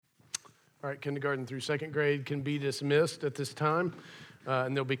All right, kindergarten through second grade can be dismissed at this time,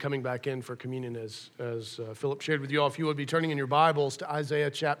 and they'll be coming back in for communion as Philip shared with you all. If you would be turning in your Bibles to Isaiah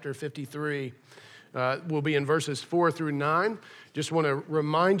chapter 53, we'll be in verses 4 through 9. Just want to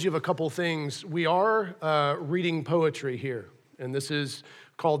remind you of a couple things. We are reading poetry here, and this is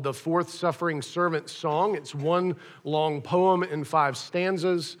called the Fourth Suffering Servant Song. It's one long poem in 5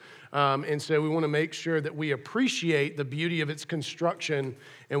 stanzas. And so we want to make sure that we appreciate the beauty of its construction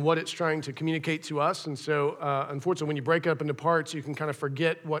and what it's trying to communicate to us. And so, unfortunately, when you break it up into parts, you can kind of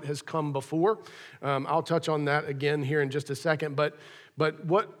forget what has come before. I'll touch on that again here in just a second. But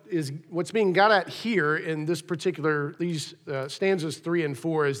what's being got at here in this particular, these stanzas 3 and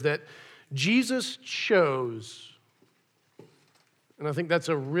 4 is that Jesus chose, and I think that's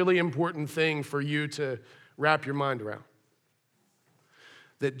a really important thing for you to wrap your mind around,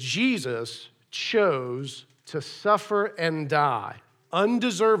 that Jesus chose to suffer and die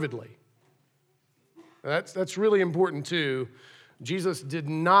undeservedly. That's really important too. Jesus did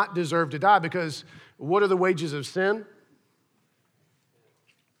not deserve to die because what are the wages of sin?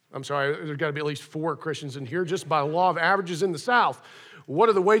 I'm sorry, there's got to be at least 4 Christians in here, just by law of averages in the South. What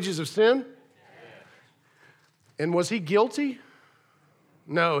are the wages of sin? And was he guilty?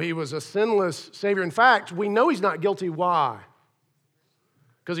 No, he was a sinless Savior. In fact, we know he's not guilty. Why?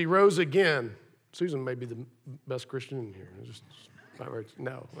 Because he rose again. Susan may be the best Christian in here.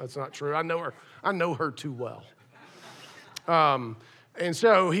 No, that's not true. I know her too well. And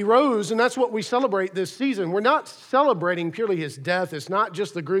so he rose, and that's what we celebrate this season. We're not celebrating purely his death. It's not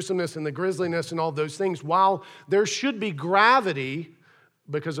just the gruesomeness and the grisliness and all those things. While there should be gravity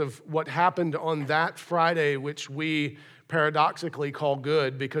because of what happened on that Friday, which we paradoxically call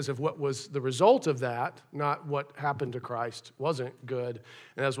good because of what was the result of that, not what happened to Christ wasn't good.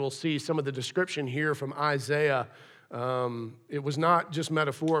 And as we'll see, some of the description here from Isaiah, it was not just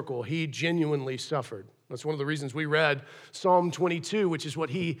metaphorical. He genuinely suffered. That's one of the reasons we read Psalm 22, which is what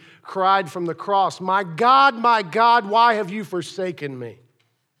he cried from the cross. My God, why have you forsaken me?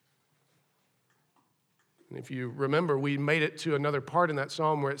 And if you remember, we made it to another part in that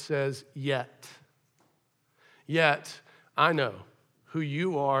psalm where it says, yet I know who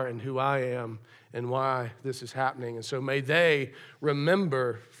you are and who I am and why this is happening. And so may they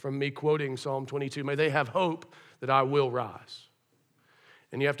remember from me quoting Psalm 22, may they have hope that I will rise.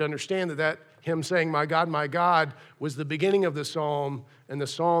 And you have to understand that him saying, my God, was the beginning of the psalm, and the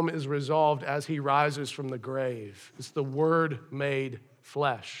psalm is resolved as he rises from the grave. It's the Word made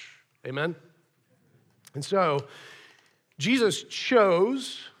flesh. Amen? And so Jesus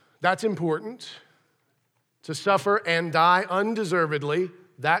chose, that's important, to suffer and die undeservedly,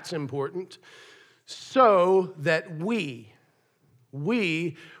 that's important, so that we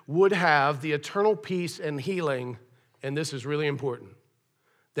would have the eternal peace and healing, and this is really important,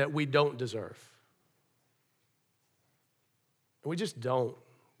 that we don't deserve. We just don't.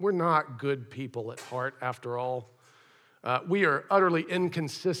 We're not good people at heart, after all. We are utterly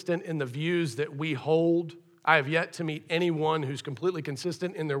inconsistent in the views that we hold. I have yet to meet anyone who's completely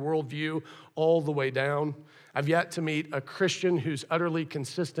consistent in their worldview all the way down. I've yet to meet a Christian who's utterly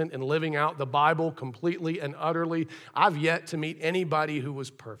consistent in living out the Bible completely and utterly. I've yet to meet anybody who was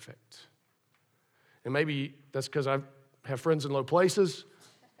perfect. And maybe that's because I have friends in low places.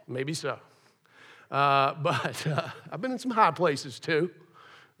 Maybe so. But I've been in some high places too,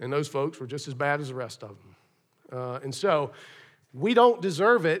 and those folks were just as bad as the rest of them. And so we don't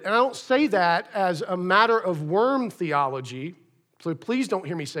deserve it. And I don't say that as a matter of worm theology. So please don't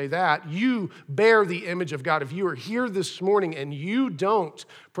hear me say that. You bear the image of God. If you are here this morning and you don't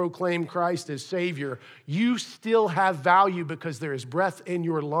proclaim Christ as Savior, you still have value because there is breath in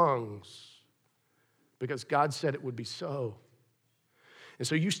your lungs. Because God said it would be so. And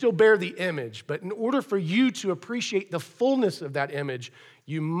so you still bear the image. But in order for you to appreciate the fullness of that image,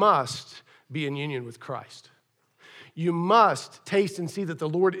 you must be in union with Christ. You must taste and see that the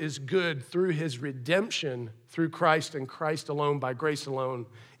Lord is good through his redemption through Christ and Christ alone, by grace alone,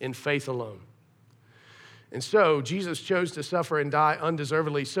 in faith alone. And so Jesus chose to suffer and die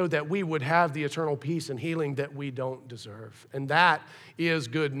undeservedly so that we would have the eternal peace and healing that we don't deserve. And that is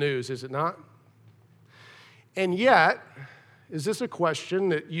good news, is it not? And yet, is this a question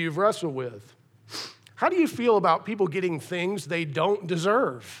that you've wrestled with? How do you feel about people getting things they don't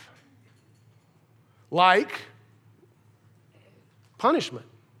deserve? Like punishment,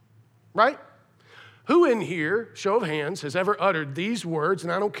 right? Who in here, show of hands, has ever uttered these words,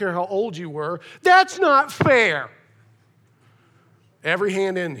 and I don't care how old you were, that's not fair? Every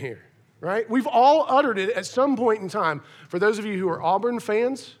hand in here, right? We've all uttered it at some point in time. For those of you who are Auburn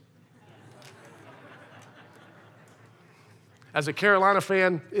fans, as a Carolina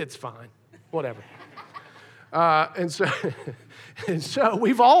fan, it's fine. whatever. And so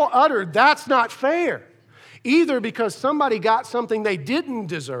we've all uttered, that's not fair. Either because somebody got something they didn't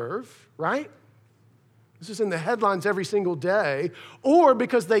deserve, right? This is in the headlines every single day. Or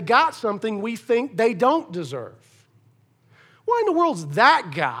because they got something we think they don't deserve. Why in the world's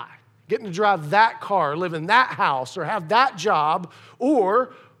that guy getting to drive that car, live in that house, or have that job?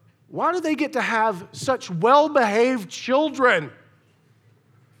 Or why do they get to have such well-behaved children?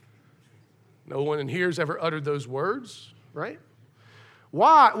 No one in here has ever uttered those words, right?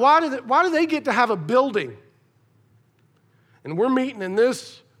 Why do they get to have a building? And we're meeting in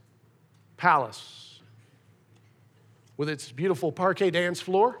this palace with its beautiful parquet dance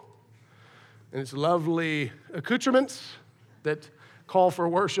floor and its lovely accoutrements that call for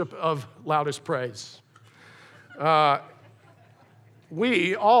worship of loudest praise.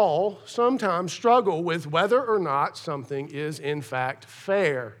 We all sometimes struggle with whether or not something is in fact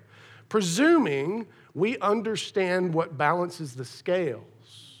fair, presuming we understand what balances the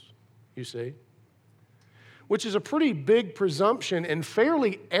scales, you see, which is a pretty big presumption and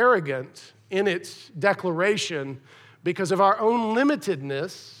fairly arrogant in its declaration because of our own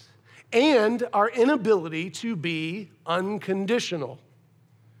limitedness and our inability to be unconditional.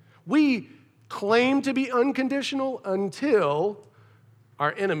 We claim to be unconditional until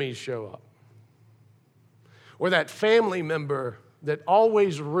our enemies show up. Or that family member that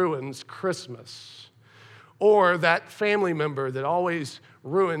always ruins Christmas. Or that family member that always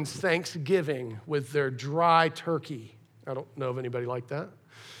ruins Thanksgiving with their dry turkey. I don't know of anybody like that.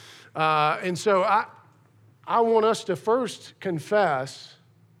 And so I want us to first confess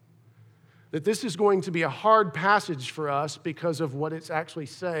that this is going to be a hard passage for us because of what it's actually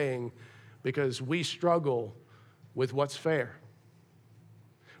saying, because we struggle with what's fair.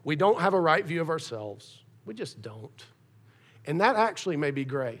 We don't have a right view of ourselves. We just don't. And that actually may be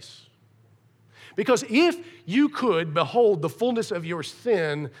grace. Because if you could behold the fullness of your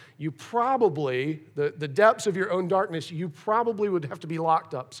sin, you probably, the depths of your own darkness, you probably would have to be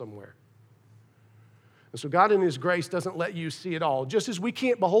locked up somewhere. And so God in His grace doesn't let you see it all. Just as we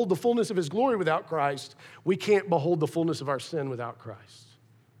can't behold the fullness of His glory without Christ, we can't behold the fullness of our sin without Christ.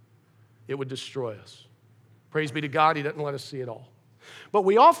 It would destroy us. Praise be to God, He doesn't let us see it all. But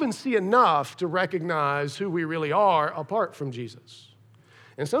we often see enough to recognize who we really are apart from Jesus.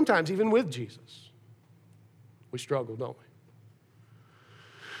 And sometimes even with Jesus. We struggle, don't we?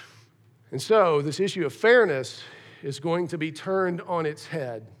 And so this issue of fairness is going to be turned on its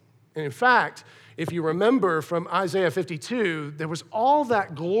head. And in fact, if you remember from Isaiah 52, there was all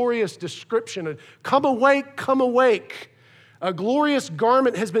that glorious description of, come awake, come awake. A glorious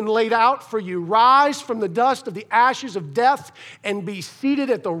garment has been laid out for you. Rise from the dust of the ashes of death and be seated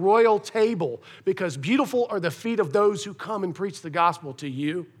at the royal table, because beautiful are the feet of those who come and preach the gospel to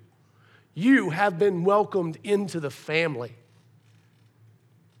you. You have been welcomed into the family.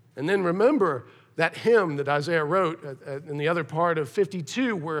 And then remember that hymn that Isaiah wrote in the other part of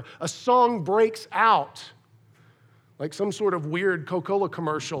 52, where a song breaks out like some sort of weird Coca-Cola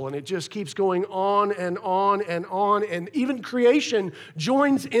commercial, and it just keeps going on and on and on, and even creation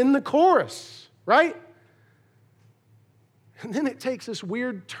joins in the chorus, right? And then it takes this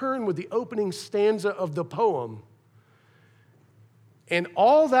weird turn with the opening stanza of the poem. And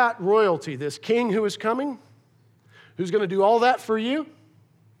all that royalty, this king who is coming, who's going to do all that for you,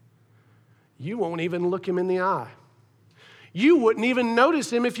 you won't even look him in the eye. You wouldn't even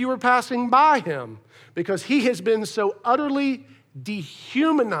notice him if you were passing by him, because he has been so utterly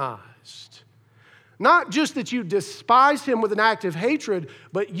dehumanized. Not just that you despise him with an act of hatred,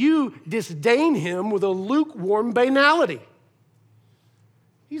 but you disdain him with a lukewarm banality.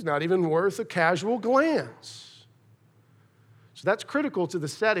 He's not even worth a casual glance. So that's critical to the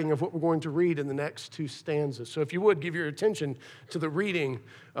setting of what we're going to read in the next two stanzas. So if you would, give your attention to the reading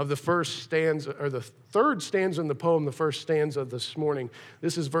of the first stanza, or the third stanza in the poem, the first stanza this morning.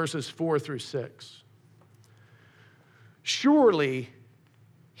 This is verses 4 through 6. Surely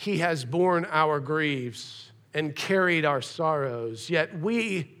he has borne our griefs and carried our sorrows, yet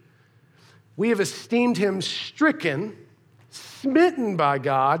we have esteemed him stricken, smitten by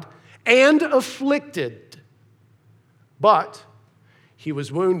God, and afflicted. But he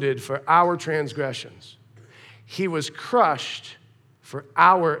was wounded for our transgressions. He was crushed for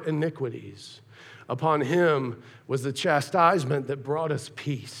our iniquities. Upon him was the chastisement that brought us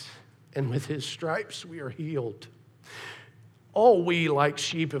peace, and with his stripes we are healed. All we like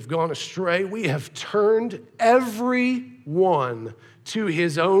sheep have gone astray. We have turned every one to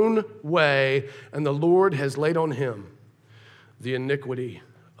his own way, and the Lord has laid on him the iniquity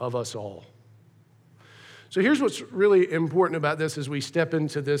of us all. So here's what's really important about this as we step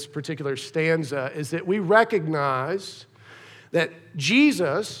into this particular stanza is that we recognize that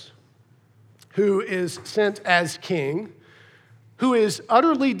Jesus, who is sent as king, who is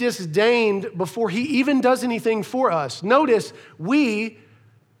utterly disdained before he even does anything for us. Notice, we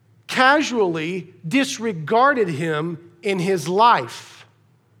casually disregarded him in his life.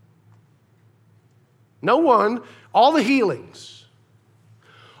 No one, all the healings,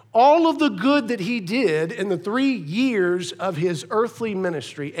 all of the good that he did in the 3 years of his earthly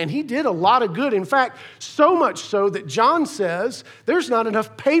ministry, and he did a lot of good. In fact, so much so that John says there's not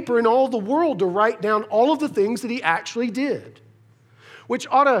enough paper in all the world to write down all of the things that he actually did, which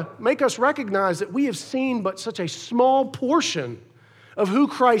ought to make us recognize that we have seen but such a small portion of who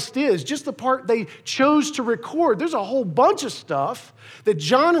Christ is, just the part they chose to record. There's a whole bunch of stuff that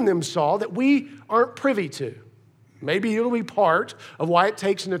John and them saw that we aren't privy to. Maybe it'll be part of why it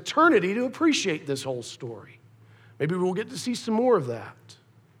takes an eternity to appreciate this whole story. Maybe we'll get to see some more of that.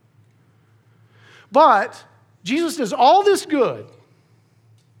 But Jesus does all this good.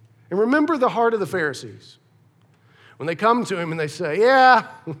 And remember the heart of the Pharisees. When they come to him and they say, yeah,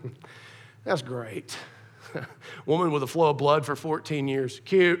 that's great. Woman with a flow of blood for 14 years.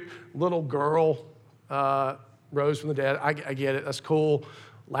 Cute. Little girl rose from the dead. I get it. That's cool.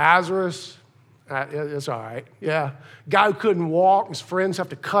 Lazarus. It's all right. Yeah. Guy who couldn't walk, his friends have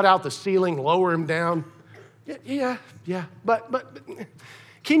to cut out the ceiling, lower him down. Yeah. But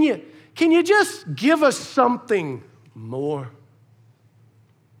can you just give us something more?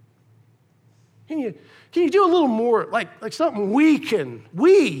 Can you do a little more, like something we can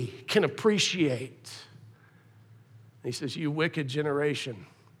appreciate? And he says, you wicked generation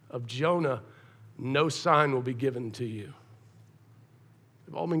of Jonah, no sign will be given to you.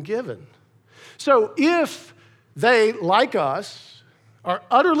 They've all been given. So if they, like us, are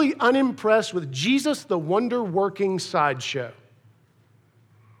utterly unimpressed with Jesus, the wonder-working sideshow,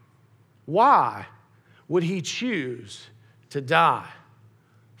 why would he choose to die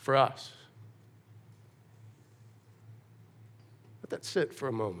for us? Let that sit for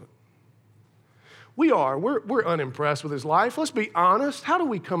a moment. We're unimpressed with his life. Let's be honest. How do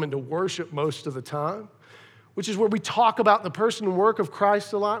we come into worship most of the time? Which is where we talk about the person and work of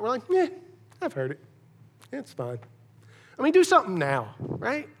Christ a lot. We're like, I've heard it. It's fine. I mean, do something now,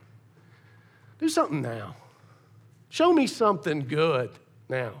 right? Do something now. Show me something good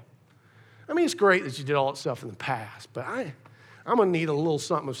now. I mean, it's great that you did all that stuff in the past, but I'm going to need a little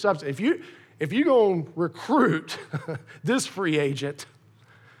something of substance. If you're going to recruit this free agent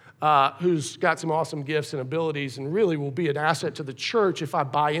who's got some awesome gifts and abilities and really will be an asset to the church if I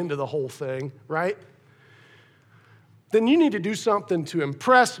buy into the whole thing, right? Then you need to do something to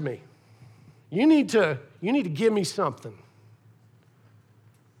impress me. You need to give me something.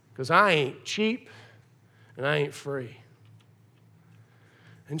 Because I ain't cheap and I ain't free.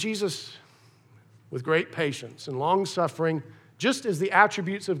 And Jesus, with great patience and long-suffering, just as the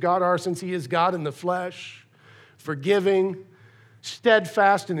attributes of God are, since he is God in the flesh, forgiving,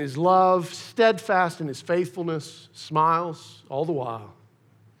 steadfast in his love, steadfast in his faithfulness, smiles all the while.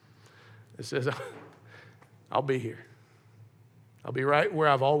 It says, I'll be here. I'll be right where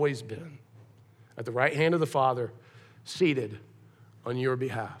I've always been, at the right hand of the Father, seated on your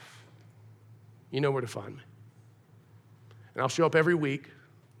behalf. You know where to find me. And I'll show up every week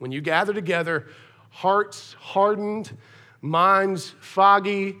when you gather together, hearts hardened, minds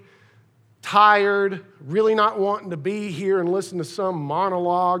foggy, tired, really not wanting to be here and listen to some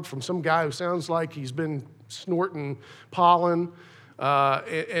monologue from some guy who sounds like he's been snorting pollen,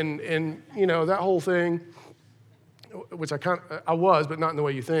 and you know, that whole thing, which I was, but not in the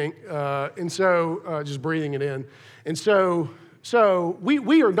way you think, and so just breathing it in. And so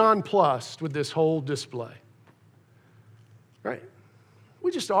we are nonplussed with this whole display, right?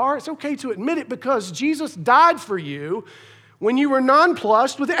 We just are. It's okay to admit it because Jesus died for you when you were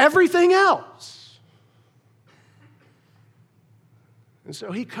nonplussed with everything else. And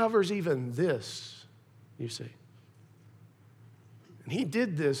so he covers even this, you see. And he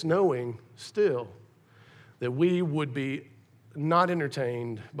did this knowing still that we would be not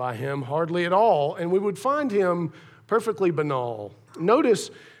entertained by him hardly at all, and we would find him perfectly banal.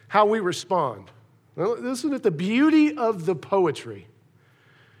 Notice how we respond. Listen at the beauty of the poetry.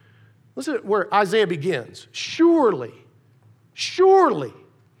 Listen at where Isaiah begins. Surely,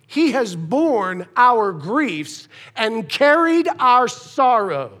 he has borne our griefs and carried our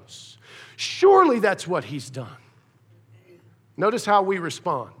sorrows. Surely that's what he's done. Notice how we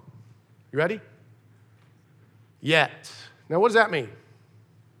respond. You ready? Yet. Now, what does that mean?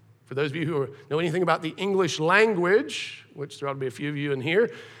 For those of you who know anything about the English language, which there ought to be a few of you in here,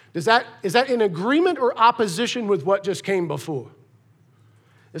 Is that in agreement or opposition with what just came before?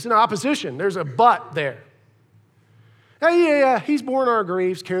 It's an opposition. There's a but there. Hey, yeah, he's borne our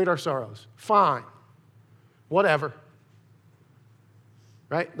griefs, carried our sorrows. Fine. Whatever.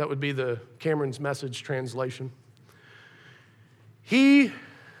 Right? That would be the Cameron's Message translation. He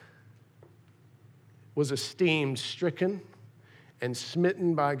was esteemed, stricken, and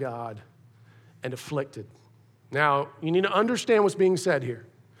smitten by God, and afflicted. Now, you need to understand what's being said here.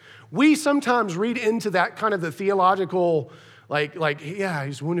 We sometimes read into that kind of the theological, like, yeah,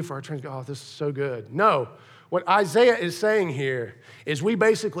 he's wounded for our transgression. Oh, this is so good. No, what Isaiah is saying here is we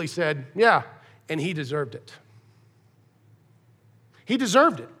basically said, yeah, and he deserved it. He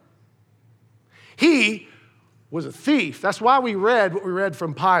deserved it. He was a thief. That's why we read what we read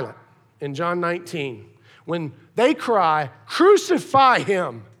from Pilate in John 19. When they cry, crucify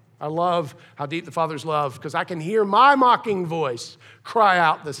him. I love how deep the Father's love, because I can hear my mocking voice cry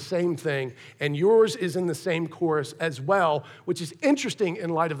out the same thing, and yours is in the same chorus as well, which is interesting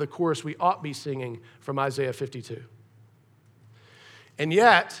in light of the chorus we ought be singing from Isaiah 52. And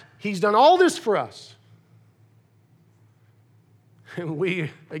yet, he's done all this for us. And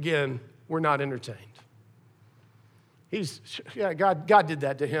we, again, we're not entertained. God did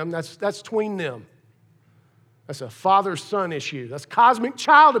that to him. That's between them. That's a father-son issue. That's cosmic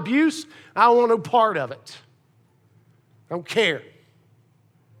child abuse. I don't want no part of it. I don't care.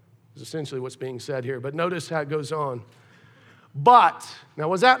 Is essentially what's being said here. But notice how it goes on. But, now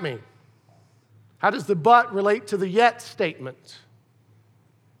what does that mean? How does the but relate to the yet statement?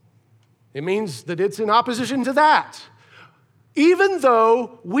 It means that it's in opposition to that. Even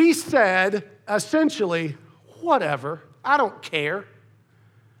though we said, essentially, whatever, I don't care.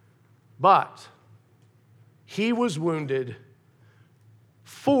 But he was wounded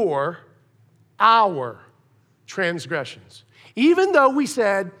for our transgressions. Even though we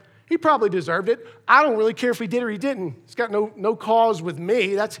said, he probably deserved it. I don't really care if he did or he didn't. It's got no cause with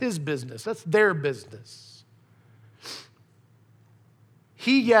me. That's his business. That's their business.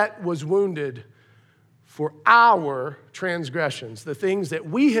 He yet was wounded for our transgressions, the things that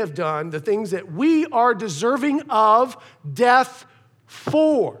we have done, the things that we are deserving of death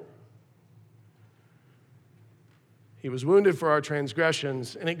for. He was wounded for our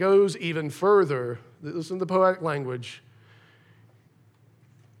transgressions, and it goes even further. Listen to the poetic language.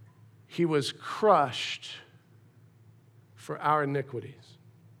 He was crushed for our iniquities.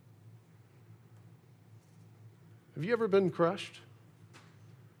 Have you ever been crushed?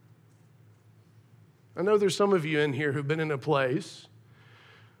 I know there's some of you in here who've been in a place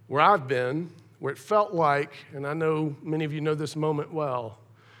where I've been, where it felt like, and I know many of you know this moment well,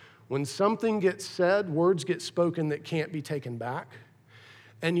 when something gets said, words get spoken that can't be taken back,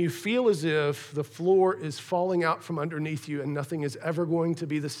 and you feel as if the floor is falling out from underneath you and nothing is ever going to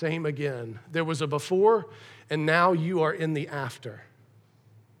be the same again. There was a before, and now you are in the after.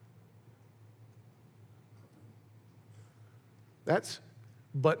 That's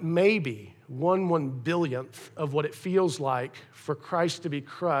but maybe 1/1,000,000th of what it feels like for Christ to be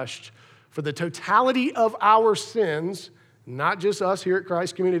crushed for the totality of our sins, not just us here at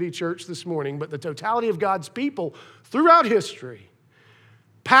Christ Community Church this morning, but the totality of God's people throughout history,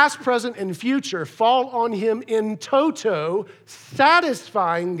 past, present, and future, fall on him in toto,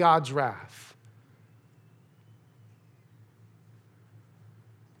 satisfying God's wrath.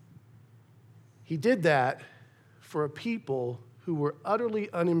 He did that for a people who were utterly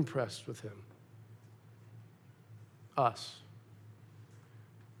unimpressed with him. Us.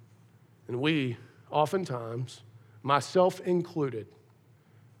 And we, oftentimes, myself included,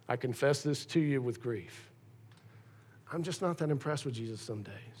 I confess this to you with grief, I'm just not that impressed with Jesus some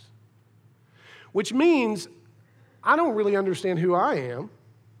days. Which means I don't really understand who I am,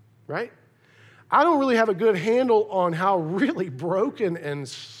 right? I don't really have a good handle on how really broken and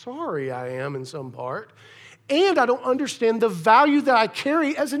sorry I am in some part. And I don't understand the value that I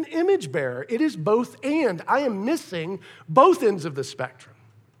carry as an image bearer. It is both and. I am missing both ends of the spectrum.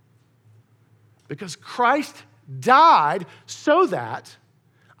 Because Christ died so that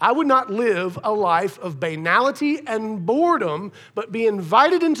I would not live a life of banality and boredom, but be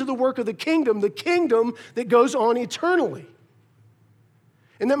invited into the work of the kingdom that goes on eternally.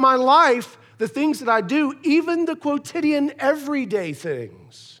 And that my life, the things that I do, even the quotidian everyday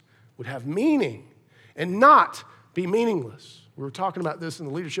things, would have meaning and not be meaningless. We were talking about this in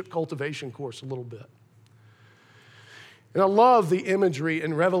the leadership cultivation course a little bit. And I love the imagery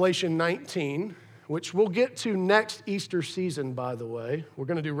in Revelation 19, which we'll get to next Easter season, by the way. We're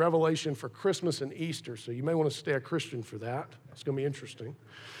going to do Revelation for Christmas and Easter, so you may want to stay a Christian for that. It's going to be interesting.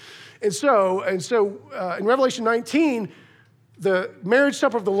 And so in Revelation 19, the marriage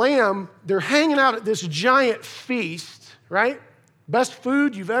supper of the Lamb, they're hanging out at this giant feast, right? Best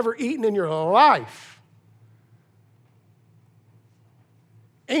food you've ever eaten in your life.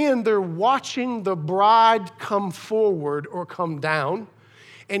 And they're watching the bride come forward or come down,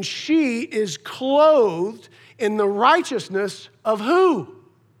 and she is clothed in the righteousness of who?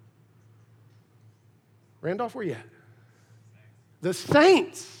 Randolph, where you at? The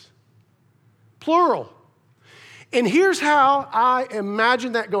saints, plural. And here's how I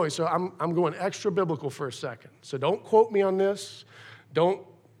imagine that going. So I'm going extra biblical for a second. So don't quote me on this. Don't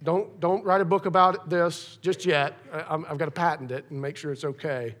write a book about this just yet. I've got to patent it and make sure it's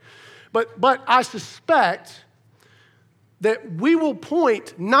okay. But I suspect that we will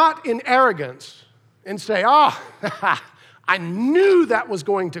point not in arrogance and say, I knew that was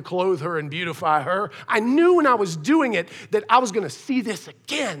going to clothe her and beautify her. I knew when I was doing it that I was going to see this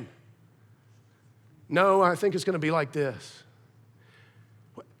again. No, I think it's going to be like this.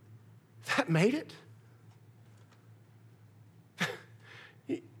 What? That made it?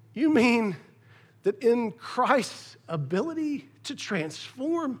 You mean that in Christ's ability to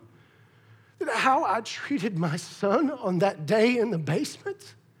transform, that how I treated my son on that day in the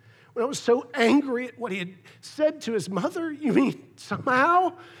basement, when I was so angry at what he had said to his mother, you mean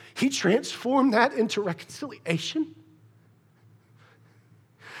somehow he transformed that into reconciliation?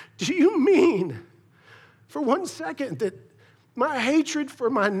 Do you mean for one second that my hatred for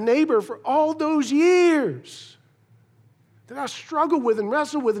my neighbor for all those years that I struggled with and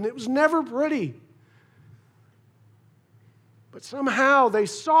wrestled with, and it was never pretty, but somehow they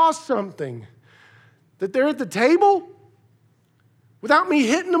saw something, that they're at the table without me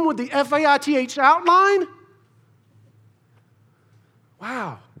hitting them with the FAITH outline?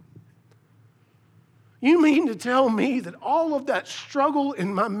 Wow. You mean to tell me that all of that struggle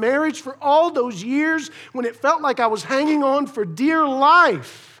in my marriage for all those years when it felt like I was hanging on for dear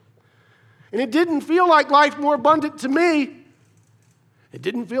life, and it didn't feel like life more abundant to me, it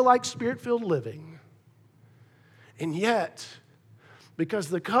didn't feel like spirit-filled living, and yet, because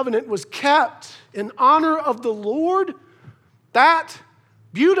the covenant was kept in honor of the Lord, that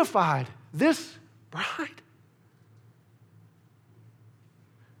beautified this bride.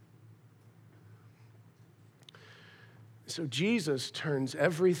 So Jesus turns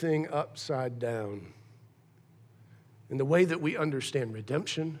everything upside down in the way that we understand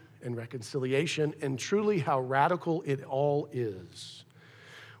redemption and reconciliation and truly how radical it all is.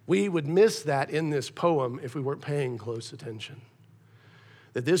 We would miss that in this poem if we weren't paying close attention.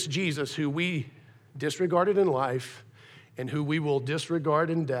 That this Jesus, who we disregarded in life and who we will disregard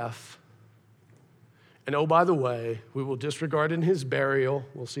in death, and oh, by the way, we will disregard in his burial.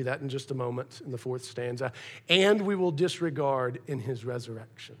 We'll see that in just a moment in the fourth stanza. And we will disregard in his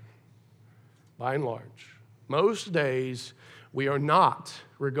resurrection. By and large, most days we are not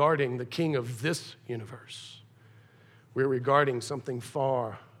regarding the king of this universe. We're regarding something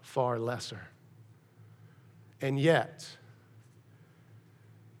far, far lesser. And yet,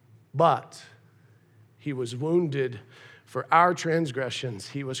 but he was wounded for our transgressions.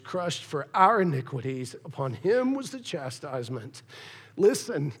 He was crushed for our iniquities. Upon him was the chastisement.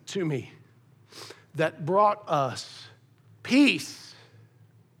 Listen to me. That brought us peace.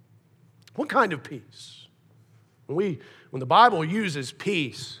 What kind of peace? When the Bible uses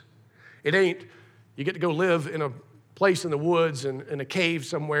peace, it ain't you get to go live in a place in the woods and in a cave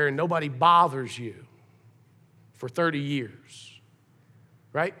somewhere and nobody bothers you for 30 years.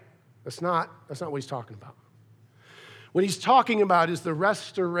 Right? That's not what he's talking about. What he's talking about is the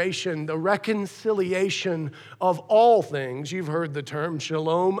restoration, the reconciliation of all things. You've heard the term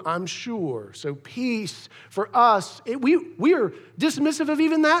shalom, I'm sure. So peace for us, we are dismissive of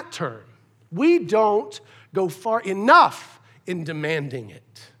even that term. We don't go far enough in demanding it.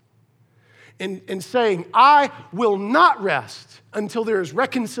 In saying, I will not rest until there is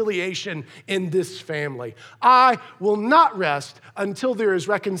reconciliation in this family. I will not rest until there is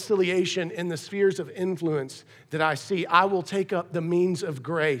reconciliation in the spheres of influence that I see. I will take up the means of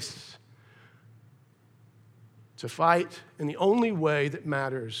grace to fight in the only way that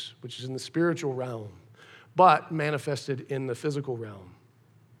matters, which is in the spiritual realm, but manifested in the physical realm.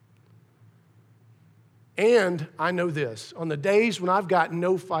 And I know this, on the days when I've got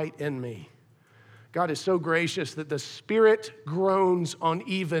no fight in me, God is so gracious that the Spirit groans on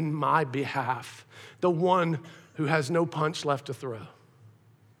even my behalf, the one who has no punch left to throw,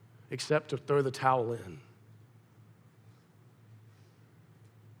 except to throw the towel in.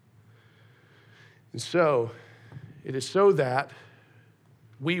 And so, it is so that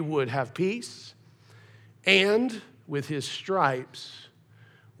we would have peace, and with his stripes,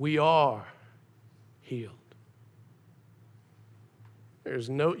 we are healed. There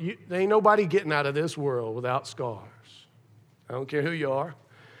ain't nobody getting out of this world without scars. I don't care who you are.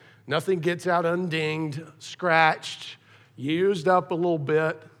 Nothing gets out undinged, scratched, used up a little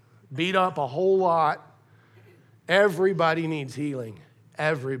bit, beat up a whole lot. Everybody needs healing.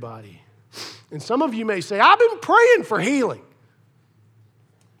 Everybody. And some of you may say, I've been praying for healing.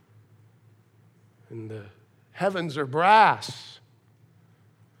 And the heavens are brass.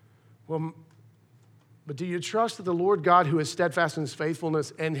 Well, but do you trust that the Lord God, who is steadfast in his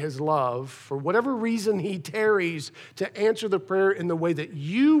faithfulness and his love, for whatever reason he tarries to answer the prayer in the way that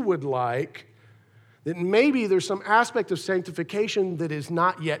you would like, that maybe there's some aspect of sanctification that is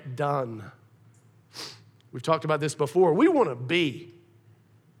not yet done? We've talked about this before. We want to be.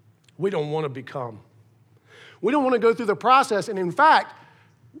 We don't want to become. We don't want to go through the process. And in fact,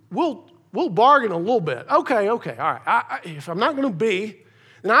 we'll bargain a little bit. Okay, all right. If I'm not going to be,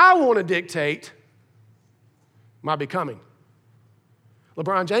 then I want to dictate my becoming.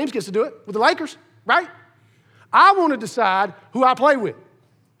 LeBron James gets to do it with the Lakers, right? I want to decide who I play with.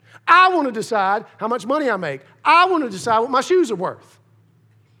 I want to decide how much money I make. I want to decide what my shoes are worth.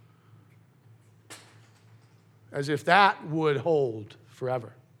 As if that would hold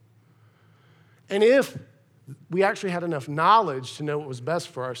forever. And if we actually had enough knowledge to know what was best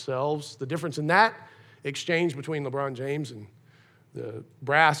for ourselves, the difference in that exchange between LeBron James and the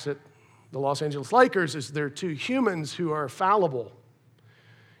brass at the Los Angeles Lakers is they're two humans who are fallible,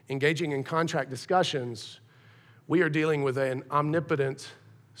 engaging in contract discussions. We are dealing with an omnipotent,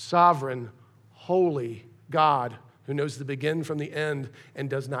 sovereign, holy God who knows the begin from the end and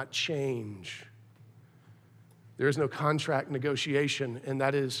does not change. There is no contract negotiation, and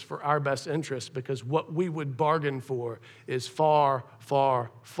that is for our best interest, because what we would bargain for is far,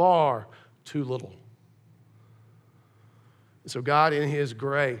 far, far too little. So God, in his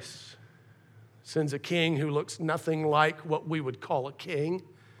grace, sends a king who looks nothing like what we would call a king,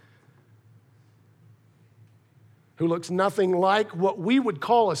 who looks nothing like what we would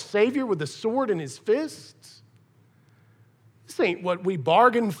call a savior with a sword in his fists. This ain't what we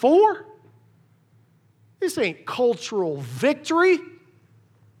bargained for. This ain't cultural victory.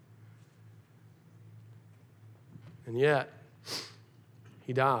 And yet,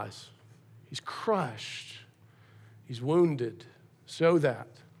 he dies. He's crushed. He's wounded so that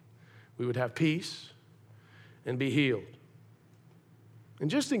we would have peace and be healed. And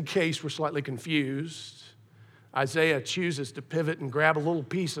just in case we're slightly confused, Isaiah chooses to pivot and grab a little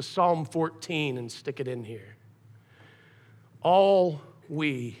piece of Psalm 14 and stick it in here. All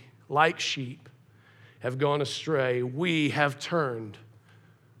we, like sheep, have gone astray. We have turned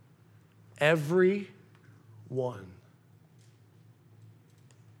every one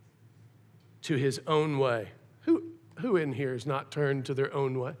to his own way. Who in here is not turned to their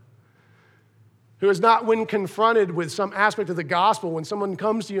own way? Who is not, when confronted with some aspect of the gospel, when someone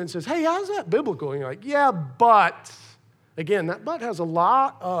comes to you and says, hey, how's that biblical? And you're like, yeah, but. Again, that but has a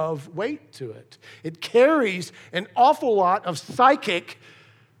lot of weight to it. It carries an awful lot of psychic,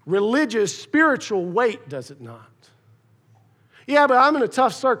 religious, spiritual weight, does it not? Yeah, but I'm in a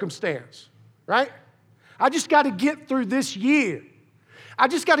tough circumstance, right? I just got to get through this year. I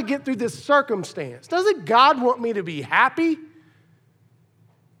just got to get through this circumstance. Doesn't God want me to be happy?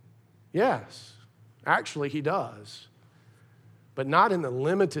 Yes. Actually, he does, but not in the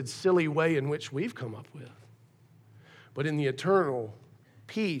limited, silly way in which we've come up with, but in the eternal,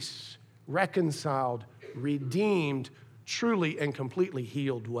 peace, reconciled, redeemed, truly and completely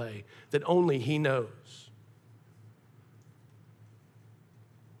healed way that only he knows.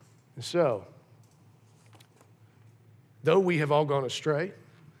 And so, though we have all gone astray,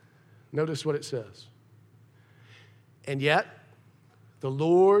 notice what it says. And yet, the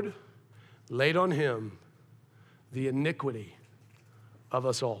Lord laid on him the iniquity of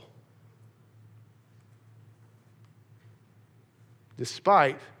us all.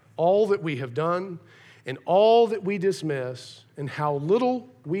 Despite all that we have done and all that we dismiss and how little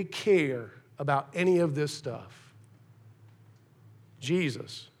we care about any of this stuff,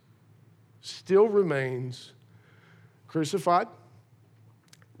 Jesus still remains crucified,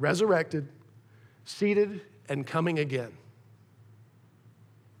 resurrected, seated, and coming again.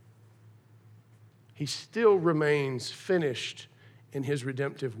 He still remains finished in his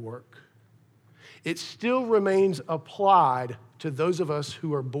redemptive work. It still remains applied to those of us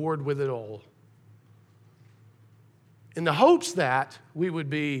who are bored with it all, in the hopes that we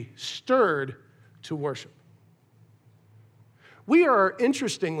would be stirred to worship. We are,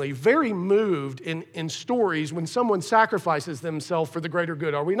 interestingly, very moved in stories when someone sacrifices themselves for the greater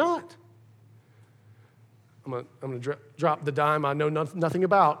good, are we not? I'm going to drop the dime I know nothing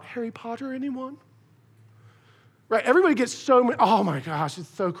about. Harry Potter, anyone? Right? Everybody gets so, oh my gosh, it's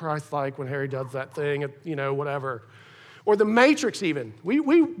so Christ-like when Harry does that thing, whatever. Or the Matrix even.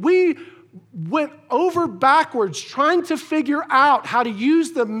 We went over backwards trying to figure out how to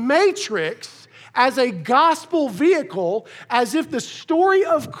use the Matrix as a gospel vehicle, as if the story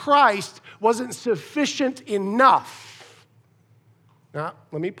of Christ wasn't sufficient enough. Now,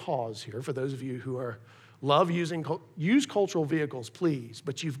 let me pause here for those of you who use cultural vehicles, please.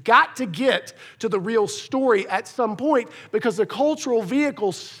 But you've got to get to the real story at some point, because the cultural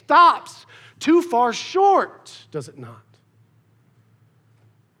vehicle stops too far short, does it not?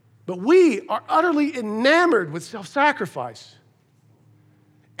 But we are utterly enamored with self-sacrifice.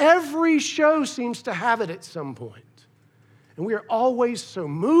 Every show seems to have it at some point. And we are always so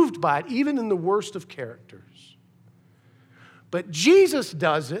moved by it, even in the worst of characters. But Jesus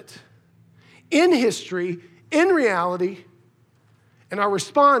does it in history, in reality, and our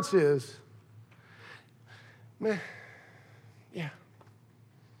response is, meh, yeah.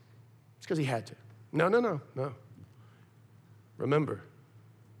 It's because he had to. No. Remember,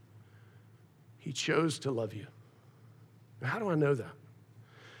 he chose to love you. Now, how do I know that?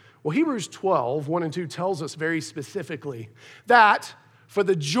 Well, Hebrews 12, 1 and 2 tells us very specifically that for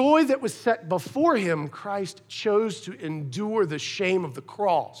the joy that was set before him, Christ chose to endure the shame of the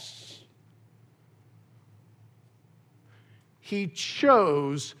cross. He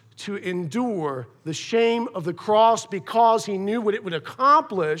chose to endure the shame of the cross because he knew what it would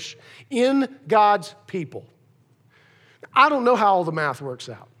accomplish in God's people. I don't know how all the math works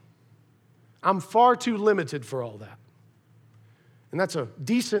out. I'm far too limited for all that. And that's a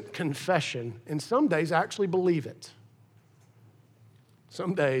decent confession, and some days I actually believe it.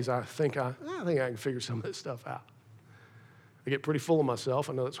 Some days I think I can figure some of this stuff out. I get pretty full of myself.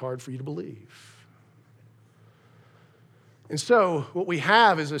 I know it's hard for you to believe. And so what we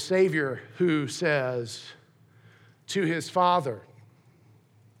have is a Savior who says to his Father,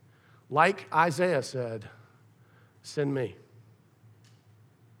 like Isaiah said, send me.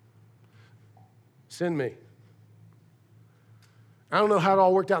 Send me. I don't know how it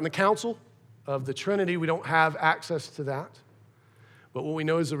all worked out in the council of the Trinity. We don't have access to that. But what we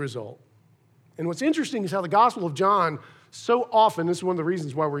know is the result. And what's interesting is how the Gospel of John so often, this is one of the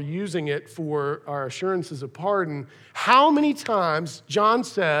reasons why we're using it for our assurances of pardon, how many times John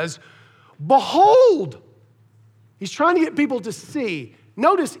says, behold. He's trying to get people to see.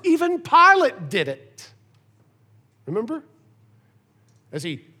 Notice, even Pilate did it. Remember? As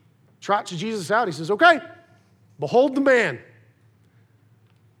he trots Jesus out, he says, okay, behold the man.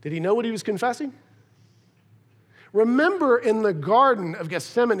 Did he know what he was confessing? Remember in the Garden of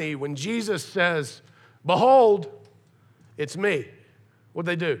Gethsemane when Jesus says, behold, it's me. What'd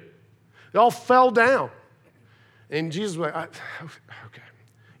they do? They all fell down. And Jesus was like, okay,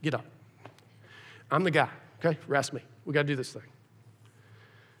 get up. I'm the guy, okay? Rest me. We got to do this thing.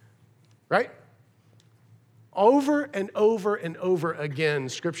 Right? Over and over and over again,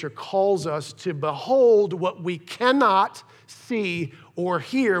 Scripture calls us to behold what we cannot see or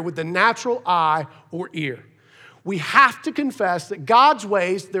hear with the natural eye or ear. We have to confess that God's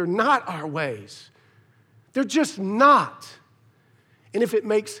ways, they're not our ways. They're just not. And if it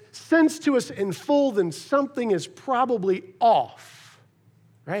makes sense to us in full, then something is probably off,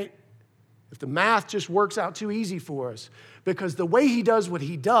 right? If the math just works out too easy for us, because the way he does what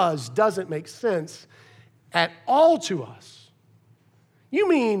he does doesn't make sense at all to us. You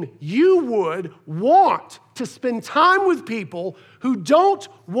mean you would want to spend time with people who don't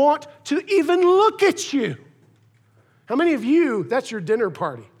want to even look at you? How many of you, that's your dinner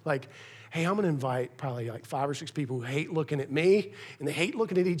party? Like, hey, I'm going to invite probably like 5 or 6 people who hate looking at me, and they hate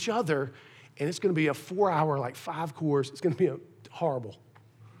looking at each other, and it's going to be a 4-hour, like 5-course. It's going to be horrible.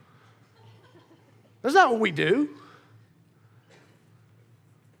 That's not what we do.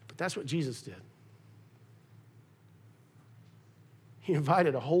 But that's what Jesus did. He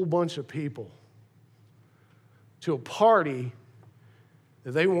invited a whole bunch of people to a party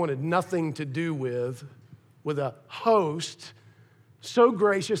that they wanted nothing to do with a host so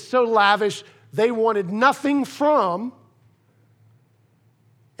gracious, so lavish, they wanted nothing from,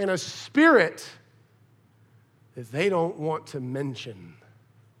 and a spirit that they don't want to mention,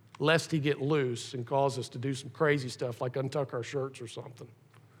 lest he get loose and cause us to do some crazy stuff like untuck our shirts or something.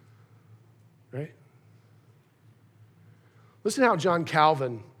 Right? Listen how John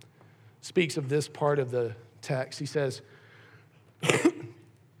Calvin speaks of this part of the text. He says,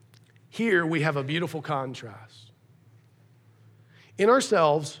 here we have a beautiful contrast. In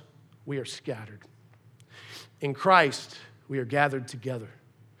ourselves, we are scattered. In Christ, we are gathered together.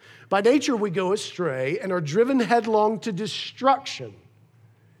 By nature, we go astray and are driven headlong to destruction.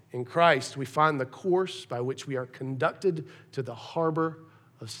 In Christ, we find the course by which we are conducted to the harbor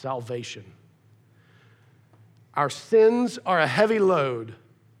of salvation. Our sins are a heavy load,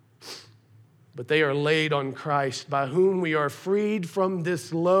 but they are laid on Christ, by whom we are freed from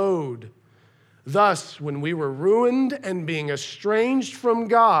this load. Thus, when we were ruined and being estranged from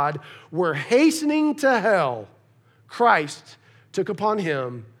God, were hastening to hell, Christ took upon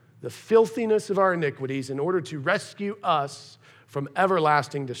him the filthiness of our iniquities in order to rescue us from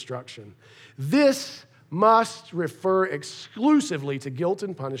everlasting destruction. This must refer exclusively to guilt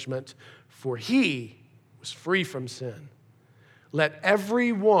and punishment, for he was free from sin. Let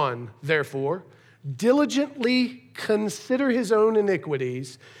every one, therefore, diligently consider his own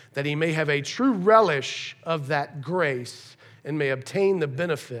iniquities, that he may have a true relish of that grace and may obtain the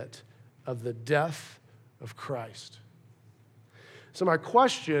benefit of the death of Christ. So my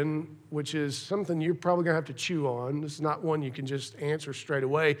question, which is something you're probably going to have to chew on, this is not one you can just answer straight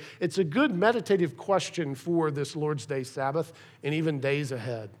away. It's a good meditative question for this Lord's Day Sabbath and even days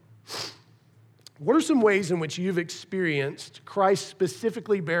ahead. What are some ways in which you've experienced Christ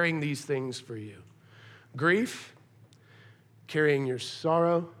specifically bearing these things for you? Grief, carrying your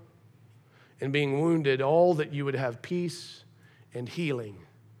sorrow, and being wounded, all that you would have peace and healing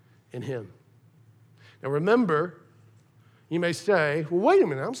in him. Now remember, you may say, well, wait a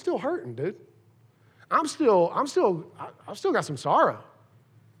minute, I'm still hurting, dude. I've still got some sorrow.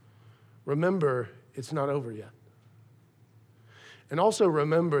 Remember, it's not over yet. And also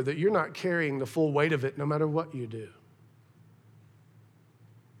remember that you're not carrying the full weight of it no matter what you do.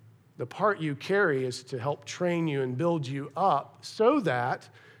 The part you carry is to help train you and build you up so that,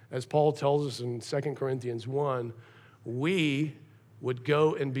 as Paul tells us in 2 Corinthians 1, we would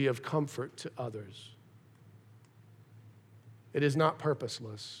go and be of comfort to others. It is not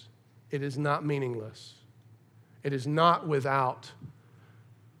purposeless. It is not meaningless. It is not without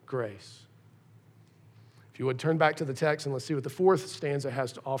grace. If you would turn back to the text and let's see what the fourth stanza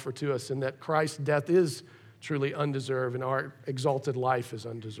has to offer to us, in that Christ's death is truly undeserved and our exalted life is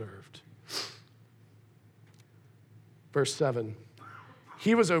undeserved. Verse 7,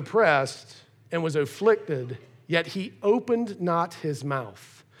 he was oppressed and was afflicted, yet he opened not his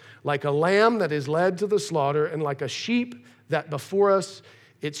mouth. Like a lamb that is led to the slaughter, and like a sheep that before us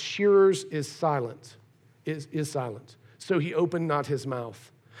its shearers is silent. So he opened not his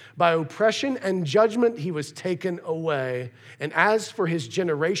mouth. By oppression and judgment he was taken away. And as for his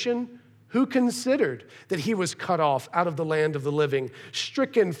generation, who considered that he was cut off out of the land of the living,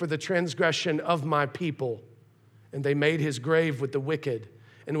 stricken for the transgression of my people? And they made his grave with the wicked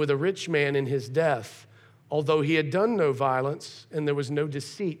and with a rich man in his death, although he had done no violence and there was no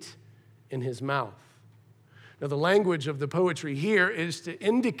deceit in his mouth. Now, the language of the poetry here is to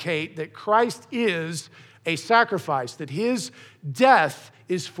indicate that Christ is a sacrifice, that his death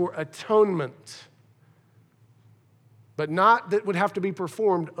is for atonement, but not that would have to be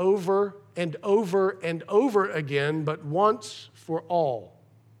performed over and over and over again, but once for all.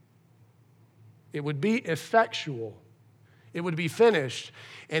 It would be effectual. It would be finished.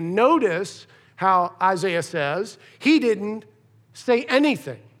 And notice how Isaiah says he didn't say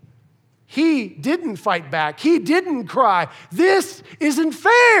anything. He didn't fight back. He didn't cry. This isn't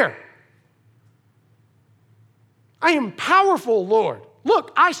fair. I am powerful, Lord.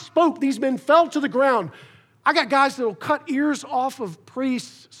 Look, I spoke. These men fell to the ground. I got guys that will cut ears off of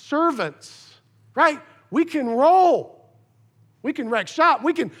priests' servants, right? We can roll. We can wreck shop.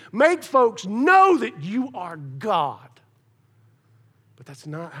 We can make folks know that you are God. But that's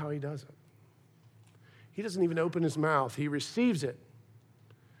not how he does it. He doesn't even open his mouth. He receives it.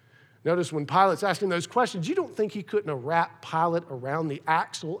 Notice when Pilate's asking those questions, you don't think he couldn't have wrapped Pilate around the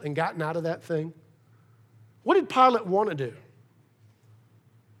axle and gotten out of that thing? What did Pilate want to do?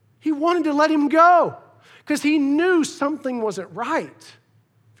 He wanted to let him go because he knew something wasn't right.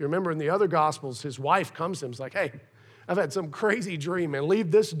 If you remember in the other Gospels, his wife comes to him and is like, hey, I've had some crazy dream, man. Leave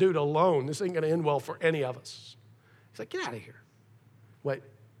this dude alone. This ain't going to end well for any of us. He's like, get out of here. Wait,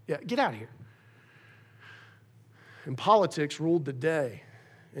 yeah, get out of here. And politics ruled the day.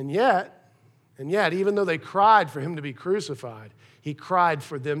 And yet, even though they cried for him to be crucified, he cried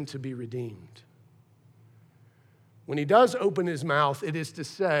for them to be redeemed. When he does open his mouth, it is to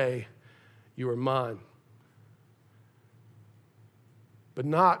say, you are mine. But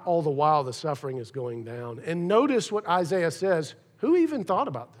not all the while the suffering is going down. And notice what Isaiah says. Who even thought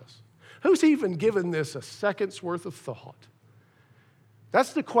about this? Who's even given this a second's worth of thought?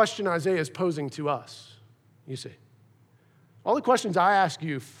 That's the question Isaiah is posing to us, you see. All the questions I ask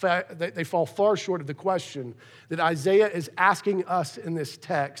you, they fall far short of the question that Isaiah is asking us in this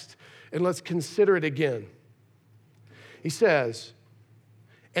text. And let's consider it again. He says,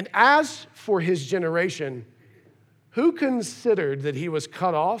 And as for his generation, who considered that he was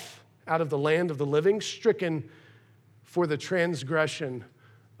cut off out of the land of the living, stricken for the transgression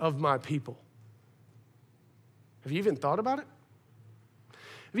of my people? Have you even thought about it?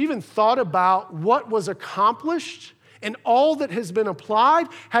 Have you even thought about what was accomplished and all that has been applied?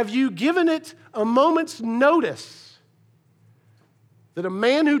 Have you given it a moment's notice that a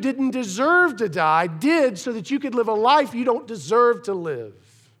man who didn't deserve to die did so that you could live a life you don't deserve to live?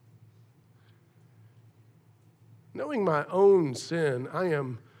 Knowing my own sin, I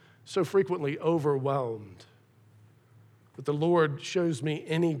am so frequently overwhelmed that the Lord shows me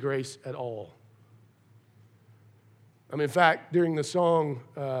any grace at all. In fact, during the song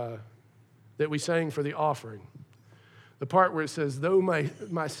that we sang for the offering, the part where it says, though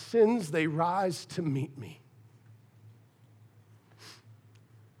my sins, they rise to meet me.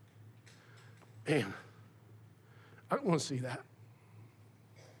 Man, I don't want to see that.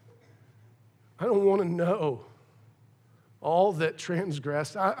 I don't want to know all that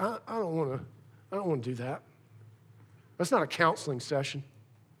transgressed. I don't want to do that. That's not a counseling session.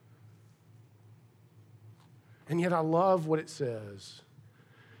 And yet I love what it says.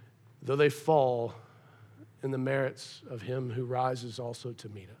 Though they fall in the merits of him who rises also to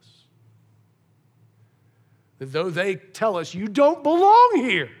meet us. That though they tell us you don't belong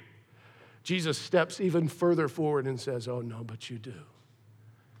here, Jesus steps even further forward and says, oh no, but you do.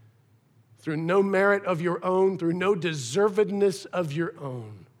 Through no merit of your own, through no deservedness of your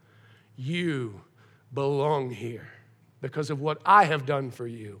own, you belong here because of what I have done for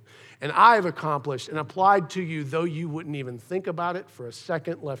you. And I have accomplished and applied to you, though you wouldn't even think about it for a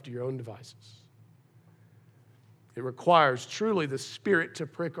second left to your own devices. It requires truly the Spirit to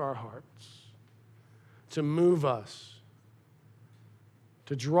prick our hearts, to move us,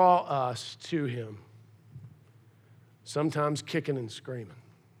 to draw us to him, sometimes kicking and screaming.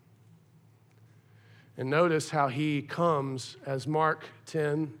 And notice how he comes, as Mark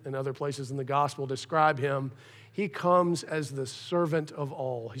 10 and other places in the gospel describe him, he comes as the servant of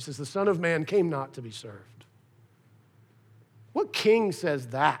all. He says, the Son of Man came not to be served. What king says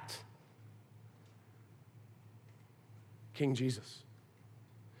that? King Jesus.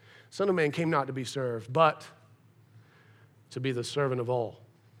 Son of Man came not to be served, but to be the servant of all.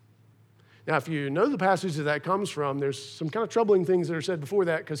 Now, if you know the passage that comes from, there's some kind of troubling things that are said before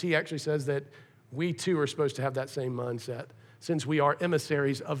that, because he actually says that we too are supposed to have that same mindset, since we are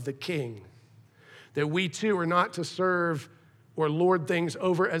emissaries of the King. That we too are not to serve or lord things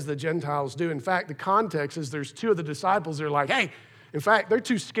over as the Gentiles do. In fact, the context is there's two of the disciples that are like, hey, in fact, they're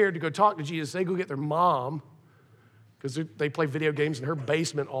too scared to go talk to Jesus. They go get their mom, because they play video games in her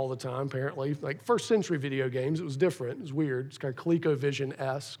basement all the time, apparently. Like first century video games, it was different. It was weird. It's kind of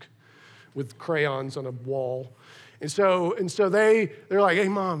ColecoVision-esque with crayons on a wall. And so they're like, hey,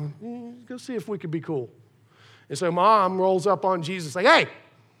 Mom, go see if we could be cool. And so Mom rolls up on Jesus like, hey,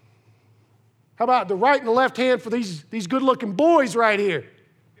 how about the right and the left hand for these good-looking boys right here?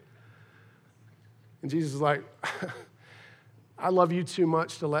 And Jesus is like, I love you too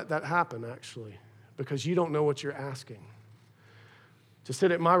much to let that happen, actually, because you don't know what you're asking. To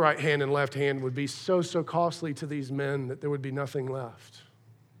sit at my right hand and left hand would be so costly to these men that there would be nothing left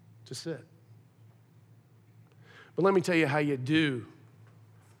to sit. But let me tell you how you do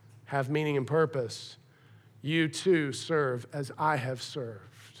have meaning and purpose. You too serve as I have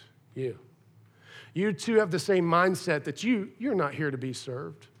served you. You too have the same mindset that you're not here to be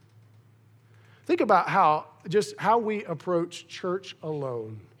served. Think about how we approach church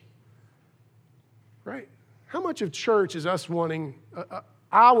alone, right? How much of church is us wanting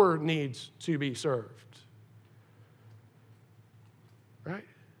our needs to be served, right?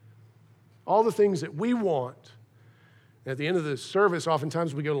 All the things that we want. At the end of the service,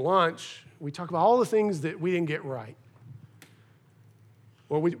 oftentimes we go to lunch, we talk about all the things that we didn't get right.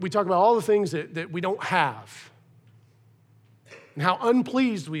 Or we talk about all the things that we don't have and how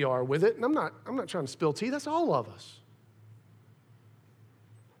unpleased we are with it. And I'm not trying to spill tea. That's all of us.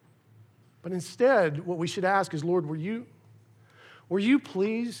 But instead, what we should ask is, Lord, were you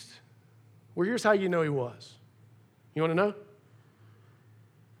pleased? Well, here's how you know he was. You want to know?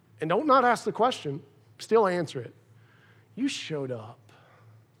 And don't not ask the question. Still answer it. You showed up.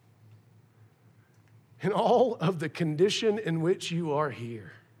 In all of the condition in which you are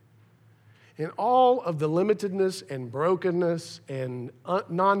here, in all of the limitedness and brokenness and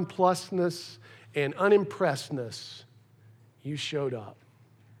nonplusness and unimpressedness, you showed up.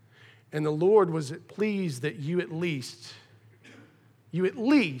 And the Lord was pleased that you at least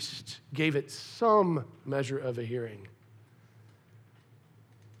gave it some measure of a hearing.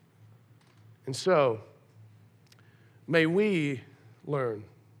 And so, may we learn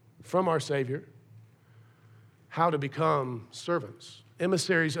from our Savior how to become servants,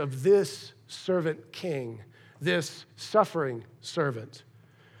 emissaries of this servant king, this suffering servant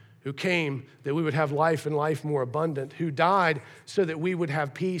who came that we would have life and life more abundant, who died so that we would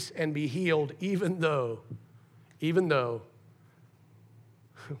have peace and be healed, even though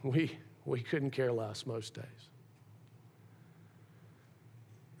we couldn't care less most days.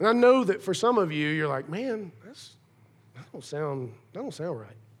 And I know that for some of you, you're like, man, that don't sound right.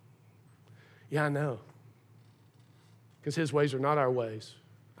 Yeah, I know. Because his ways are not our ways.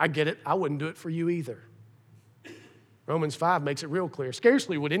 I get it. I wouldn't do it for you either. Romans 5 makes it real clear.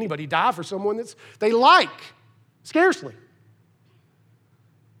 Scarcely would anybody die for someone they like. Scarcely.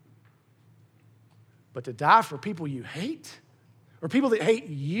 But to die for people you hate, or people that hate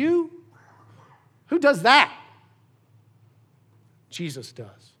you, who does that? Jesus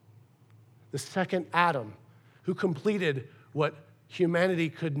does. The second Adam, who completed what humanity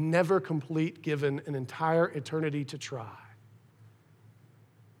could never complete given an entire eternity to try.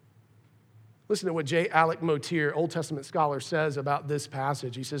 Listen to what J. Alec Motier, Old Testament scholar, says about this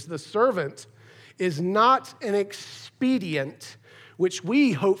passage. He says, the servant is not an expedient which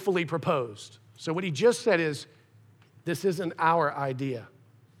we hopefully proposed. So what he just said is, this isn't our idea.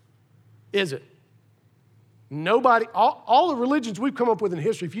 Is it? Nobody, all the religions we've come up with in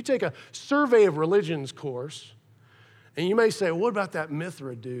history, if you take a survey of religions course, and you may say, well, what about that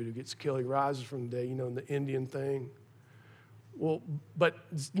Mithra dude who gets killed? He rises from the dead, in the Indian thing. Well, but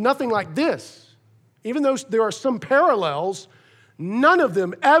nothing like this. Even though there are some parallels, none of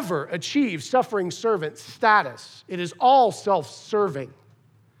them ever achieve suffering servant status. It is all self-serving.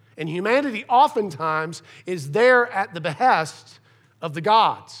 And humanity oftentimes is there at the behest of the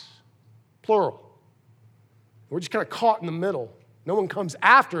gods, plural. We're just kind of caught in the middle. No one comes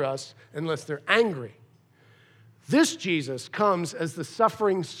after us unless they're angry. This Jesus comes as the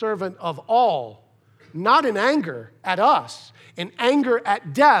suffering servant of all, not in anger at us, in anger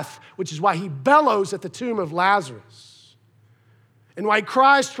at death, which is why he bellows at the tomb of Lazarus, and why he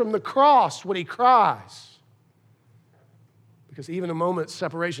cries from the cross what he cries. Because even a moment's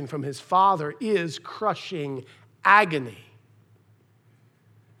separation from his Father is crushing agony.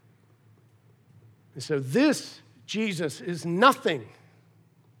 And so this Jesus is nothing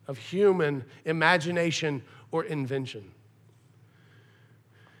of human imagination or invention,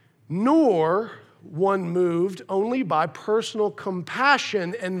 nor one moved only by personal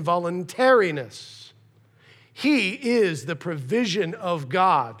compassion and voluntariness. He is the provision of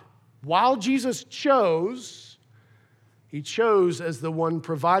God. While Jesus chose, he chose as the one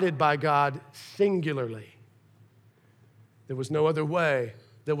provided by God singularly. There was no other way.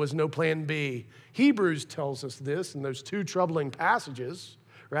 There was no plan B. Hebrews tells us this in those two troubling passages,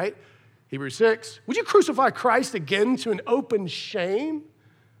 right? Hebrews 6, would you crucify Christ again to an open shame?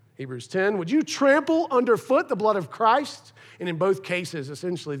 Hebrews 10, would you trample underfoot the blood of Christ? And in both cases,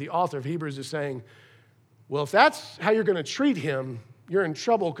 essentially, the author of Hebrews is saying, well, if that's how you're going to treat him, you're in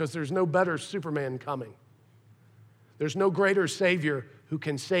trouble because there's no better Superman coming. There's no greater Savior who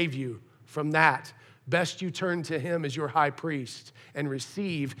can save you from that. Best you turn to him as your high priest and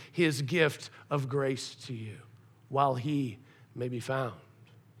receive his gift of grace to you while he may be found.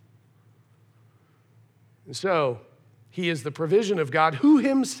 And so, he is the provision of God who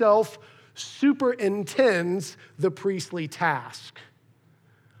himself superintends the priestly task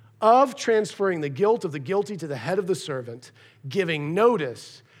of transferring the guilt of the guilty to the head of the servant, giving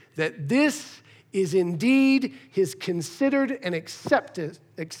notice that this is indeed his considered and accepted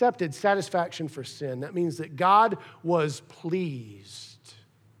satisfaction for sin. That means that God was pleased.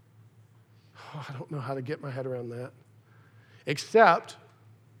 Oh, I don't know how to get my head around that. Except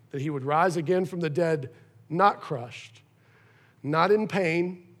that he would rise again from the dead, not crushed, not in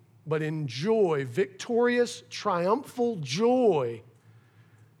pain, but in joy, victorious, triumphal joy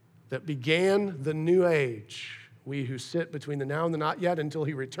that began the new age. We who sit between the now and the not yet until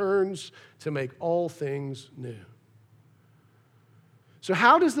he returns to make all things new. So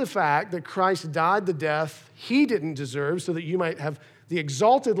how does the fact that Christ died the death he didn't deserve so that you might have the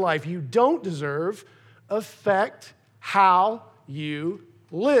exalted life you don't deserve affect how you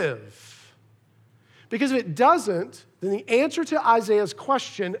live? Because if it doesn't, then the answer to Isaiah's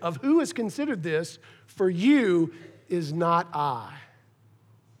question of who has considered this for you is not I.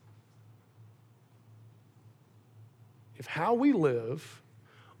 If how we live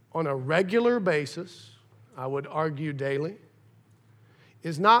on a regular basis, I would argue daily,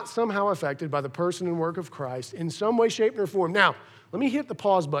 is not somehow affected by the person and work of Christ in some way, shape, or form. Now, let me hit the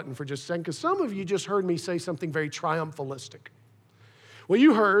pause button for just a second, because some of you just heard me say something very triumphalistic. What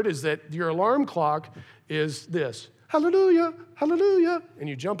you heard is that your alarm clock is this. hallelujah, hallelujah. And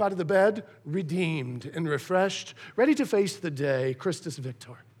you jump out of the bed, redeemed and refreshed, ready to face the day, Christus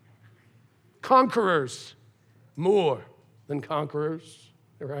Victor. Conquerors, more than conquerors,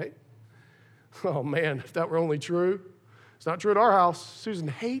 right? Oh man, if that were only true. It's not true at our house. Susan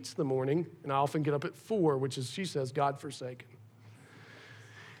hates the morning, and I often get up at 4, which is, she says, God-forsaken.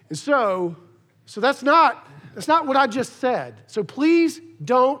 And so that's not what I just said. So please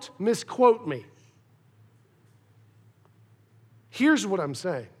don't misquote me. Here's what I'm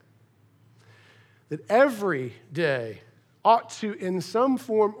saying. That every day ought to, in some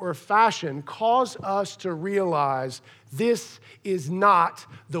form or fashion, cause us to realize this is not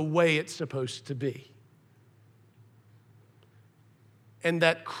the way it's supposed to be. And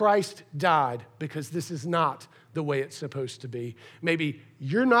that Christ died because this is not the way it's supposed to be. Maybe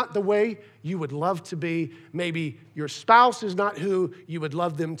you're not the way you would love to be. Maybe your spouse is not who you would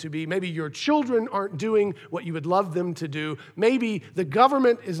love them to be. Maybe your children aren't doing what you would love them to do. Maybe the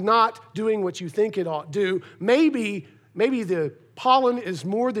government is not doing what you think it ought to do. Maybe the pollen is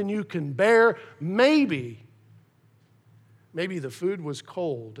more than you can bear. Maybe the food was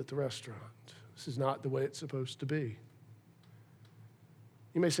cold at the restaurant. This is not the way it's supposed to be.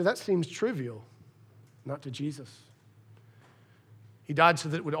 You may say, that seems trivial. Not to Jesus. He died so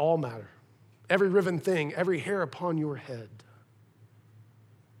that it would all matter. Every riven thing, every hair upon your head.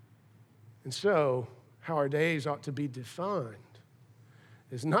 And so, how our days ought to be defined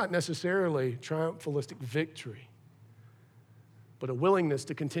is not necessarily triumphalistic victory, but a willingness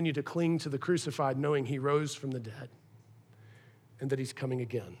to continue to cling to the crucified, knowing he rose from the dead and that he's coming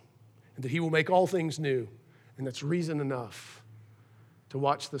again and that he will make all things new. And that's reason enough to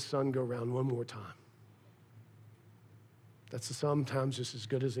watch the sun go round one more time. That's sometimes just as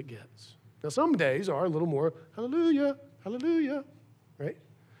good as it gets. Now, some days are a little more, hallelujah, hallelujah, right?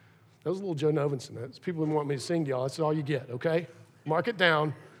 That was a little Joe Novenson. That's people who want me to sing to y'all. That's all you get, okay? Mark it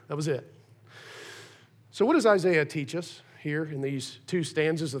down. That was it. So what does Isaiah teach us here in these 2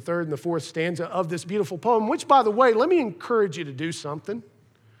 stanzas, the 3rd and the 4th stanza of this beautiful poem, which, by the way, let me encourage you to do something.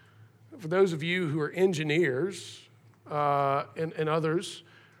 For those of you who are engineers and others,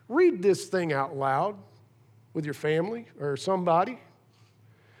 read this thing out loud with your family or somebody,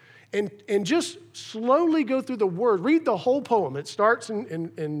 and just slowly go through the word. Read the whole poem. It starts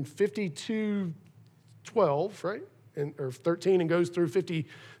in 52:12, right? Or 13 and goes through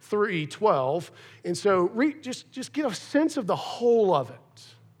 53:12. And so just get a sense of the whole of it.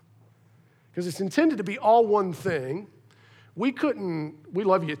 Because it's intended to be all one thing. We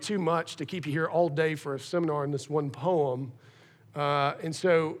love you too much to keep you here all day for a seminar in this one poem. And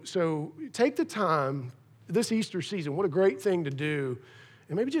so take the time this Easter season. What a great thing to do.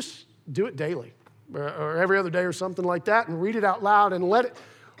 And maybe just do it daily or every other day or something like that, and read it out loud and let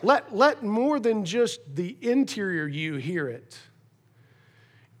more than just the interior you hear it.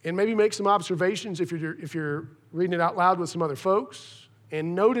 And maybe make some observations if you're reading it out loud with some other folks,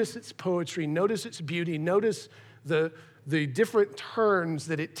 and notice its poetry, notice its beauty, notice the different turns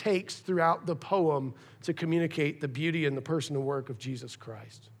that it takes throughout the poem to communicate the beauty and the person and work of Jesus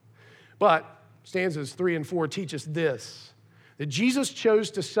Christ. But stanzas 3 and 4 teach us this, that Jesus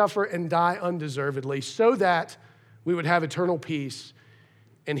chose to suffer and die undeservedly so that we would have eternal peace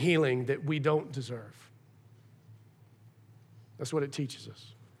and healing that we don't deserve. That's what it teaches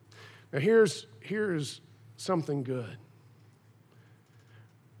us. Now here's something good.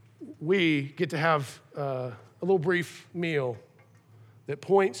 We get to have a little brief meal that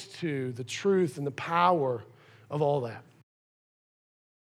points to the truth and the power of all that.